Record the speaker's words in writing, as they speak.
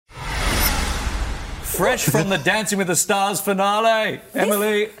fresh from the Dancing with the Stars finale.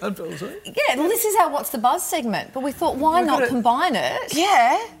 Emily. I'm sorry. Yeah, well, this is our What's the Buzz segment, but we thought, why not combine it?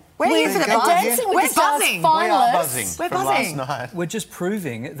 Yeah. We're here for the Dancing with the Stars buzzing. finalists. We are buzzing We're from buzzing. last night. We're just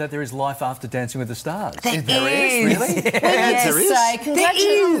proving that there is life after Dancing with the Stars. There is. Really? There is.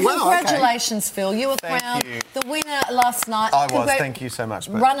 Congratulations, Okay. Phil. You were crowned the winner last night. I was. Thank you so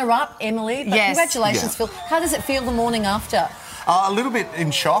much. But Runner-up, Emily. But congratulations, Phil. How does it feel the morning after? a little bit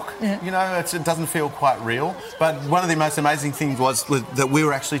in shock. You know, it doesn't feel quite real. But one of the most amazing things was that we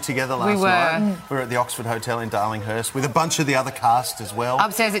were actually together last night. We were at the Oxford Hotel in Darlinghurst with a bunch of the other cast as well.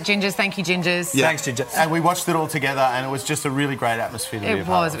 Upstairs at Ginger's. Thank you, Ginger's. Yeah. Thanks, Ginger. And we watched it all together, and it was just a really great atmosphere to be a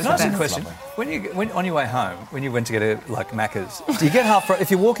part of. It was. Can I ask a question? When on your way home, when you went to get a Macca's, do you get half price? If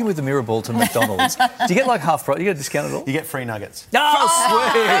you're walking with the mirror ball to McDonald's, do you get like half price? Do you get a discount at all? You get free nuggets.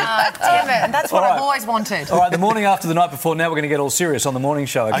 Oh, sweet! Damn it. And that's what I've always wanted. All right, the morning after the night before, now we're going to get all serious on the morning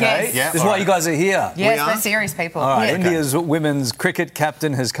show, okay? Yes. Yeah, this is why you guys are here. Yes, we're serious people. All right, India's women's cricket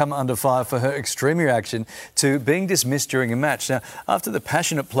captain has come under fire for her extreme reaction to being dismissed during a match. Now, after the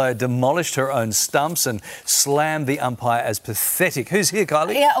passionate player demolished her own stumps and slammed the umpire as pathetic. Who's here,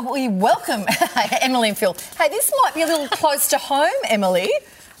 Kylie? Yeah, we welcome Emily and Phil. Hey, this might be a little close to home, Emily.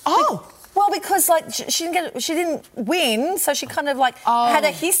 Oh. Well, because she didn't win, so she kind of had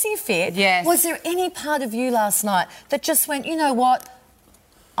a hissy fit. Yes. Was there any part of you last night that just went, you know what?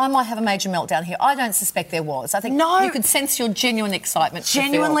 I might have a major meltdown here. I don't suspect there was. I think you could sense your genuine excitement.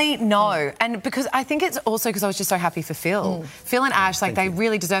 Genuinely, no. And because I think it's also because I was just so happy for Phil. Phil and Ash, they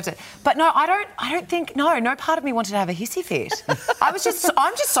really deserved it. But no, I don't think, no part of me wanted to have a hissy fit. I'm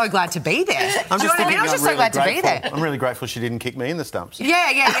just so glad to be there. I was just so glad to be there. I'm really grateful she didn't kick me in the stumps. Yeah.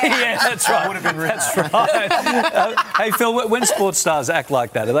 Yeah, that's right. Would have been really right. Hey, Phil, when sports stars act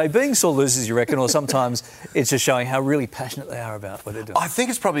like that, are they being sore losers, you reckon, or sometimes it's just showing how really passionate they are about what they're doing? I think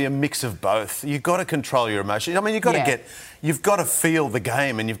it's probably a mix of both. You've got to control your emotions. I mean, you've got to feel the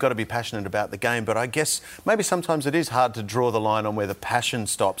game and you've got to be passionate about the game. But I guess maybe sometimes it is hard to draw the line on where the passion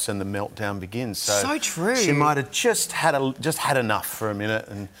stops and the meltdown begins. So true. She might have just had enough for a minute,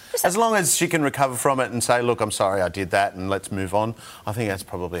 and as long as she can recover from it and say, "Look, I'm sorry, I did that, and let's move on," I think that's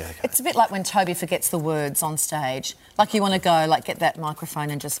probably okay. It's a bit like when Toby forgets the words on stage. Like you want to go, get that microphone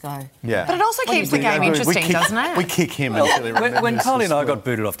and just go. Yeah. But it also keeps the game interesting, doesn't it? We kick him until he remembers. When Kylie and I got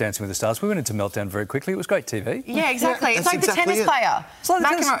booted off Dancing with the Stars, we went into meltdown very quickly. It was great TV. Yeah, exactly. It's like exactly the tennis player. It's like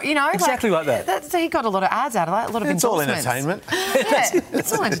McEnroe, you know, exactly like that. He got a lot of ads out of that, a lot of It's all endorsements. entertainment. Yeah,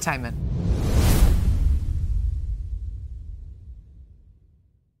 it's all entertainment.